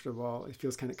uncomfortable. It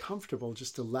feels kind of comfortable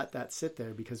just to let that sit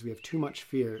there because we have too much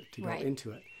fear to go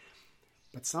into it.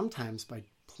 But sometimes by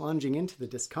plunging into the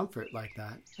discomfort like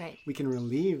that, we can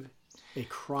relieve a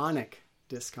chronic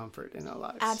discomfort in our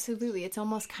lives. Absolutely. It's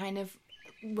almost kind of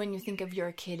when you think of you're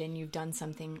a kid and you've done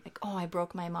something like, oh, I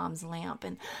broke my mom's lamp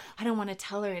and I don't want to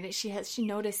tell her. And she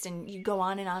noticed, and you go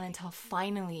on until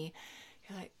finally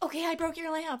you're like, okay, I broke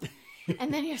your lamp.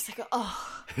 And then you're just like,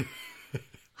 oh,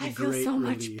 I feel so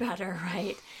much better,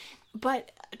 right?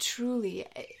 But truly,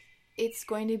 it's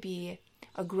going to be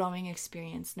a growing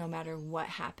experience no matter what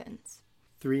happens.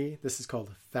 3, this is called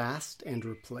fast and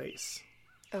replace.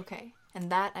 Okay.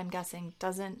 And that, I'm guessing,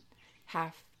 doesn't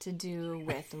have to do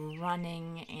with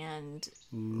running and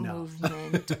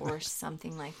movement or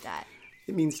something like that.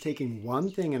 It means taking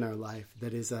one thing in our life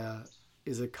that is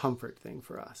a comfort thing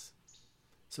for us.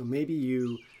 So maybe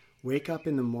you wake up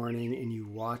in the morning and you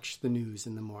watch the news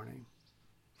in the morning.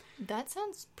 That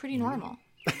sounds pretty normal.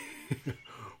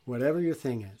 Whatever your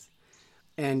thing is.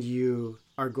 And you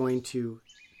are going to,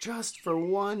 just for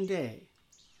one day,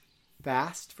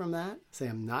 fast from that. Say,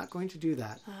 I'm not going to do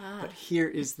that. But here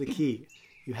is the key.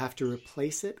 You have to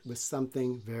replace it with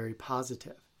something very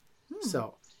positive.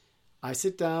 So I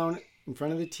sit down in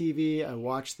front of the TV. I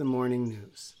watch the morning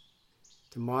news.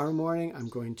 Tomorrow morning, I'm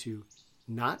going to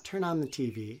not turn on the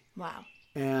TV. Wow.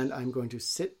 And I'm going to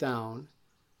sit down,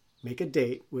 make a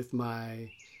date with my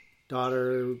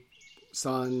daughter,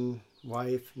 son,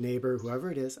 wife, neighbor,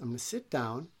 whoever it is. I'm going to sit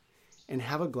down and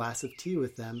have a glass of tea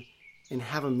with them and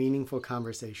have a meaningful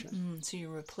conversation. So you're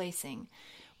replacing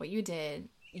what you did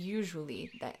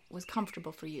usually that was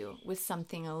comfortable for you with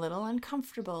something a little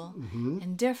uncomfortable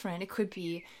and different. It could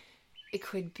be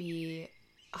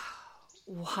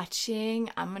watching.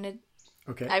 I'm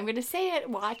gonna say it.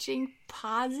 Watching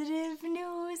positive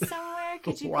news somewhere.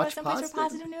 Could you go someplace for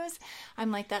positive news?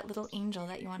 I'm like that little angel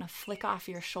that you want to flick off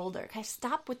your shoulder. Guys,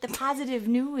 stop with the positive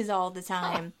news all the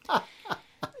time.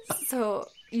 So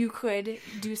you could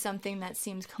do something that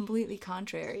seems completely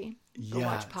contrary. Go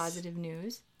watch positive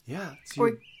news. Yeah, so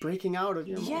you're breaking out of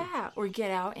your mold. Yeah, or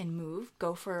get out and move.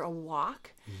 Go for a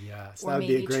walk. Yes, that would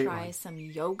be a great one. Or maybe try some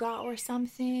yoga or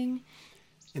something.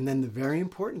 And then the very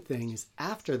important thing is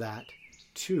after that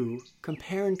to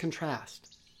compare and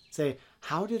contrast. Say,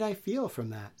 how did I feel from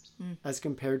that as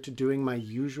compared to doing my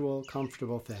usual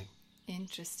comfortable thing?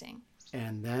 Interesting.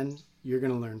 And then you're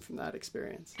going to learn from that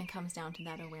experience. It comes down to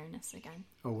that awareness again.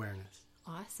 Awareness.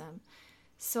 Awesome.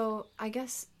 So I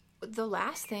guess the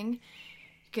last thing,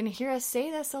 you're going to hear us say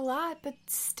this a lot, but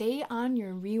stay on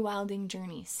your rewilding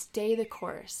journey. Stay the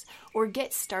course. Or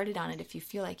get started on it if you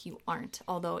feel like you aren't.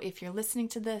 Although if you're listening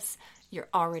to this, You're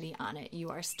already on it. You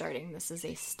are starting. This is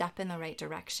a step in the right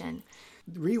direction.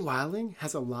 Rewilding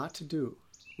has a lot to do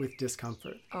with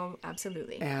discomfort. Oh,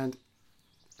 absolutely. And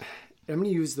I'm going to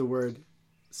use the word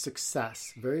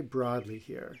success very broadly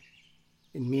here,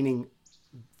 in meaning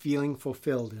feeling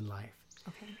fulfilled in life.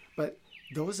 Okay. But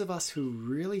those of us who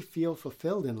really feel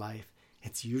fulfilled in life,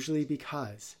 it's usually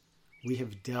because we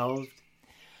have delved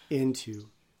into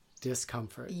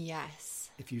discomfort. Yes.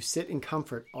 If you sit in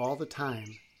comfort all the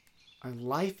time, our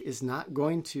life is not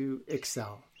going to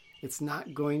excel. It's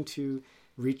not going to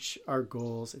reach our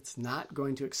goals. It's not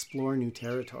going to explore new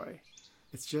territory.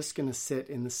 It's just going to sit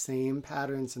in the same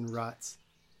patterns and ruts.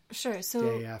 Sure. So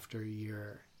day after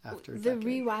year after the decade.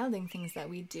 rewilding things that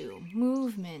we do,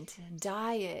 movement,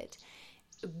 diet,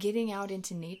 getting out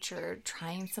into nature,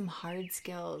 trying some hard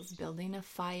skills, building a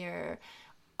fire.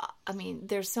 I mean,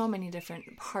 there's so many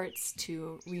different parts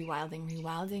to rewilding.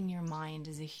 Rewilding your mind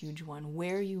is a huge one.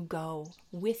 Where you go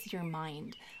with your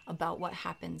mind about what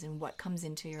happens and what comes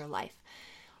into your life.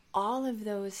 All of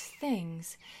those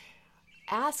things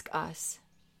ask us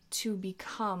to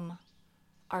become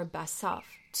our best self,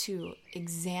 to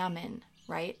examine,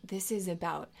 right? This is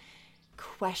about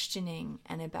questioning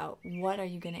and about what are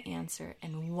you going to answer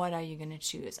and what are you going to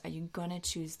choose? Are you going to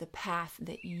choose the path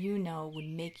that you know would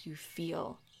make you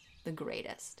feel the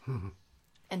greatest?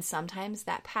 And sometimes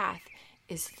that path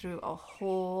is through a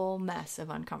whole mess of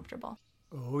uncomfortable.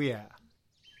 Oh, yeah.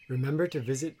 Remember to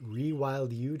visit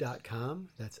rewildyou.com.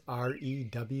 That's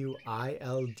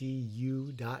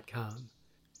REWILDU.com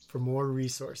for more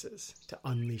resources to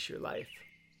unleash your life.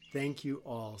 Thank you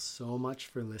all so much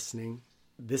for listening.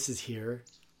 This is here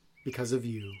because of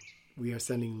you. We are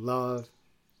sending love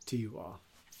to you all.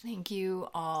 Thank you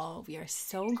all. We are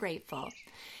so grateful.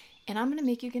 And I'm going to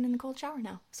make you get in the cold shower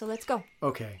now. So let's go.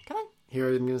 Okay. Come on. Here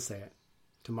I'm going to say it.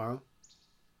 Tomorrow,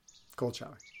 cold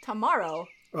shower. Tomorrow.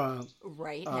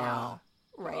 Right now.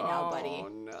 Right now, buddy. Oh,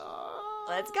 no.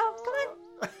 Let's go. Come on.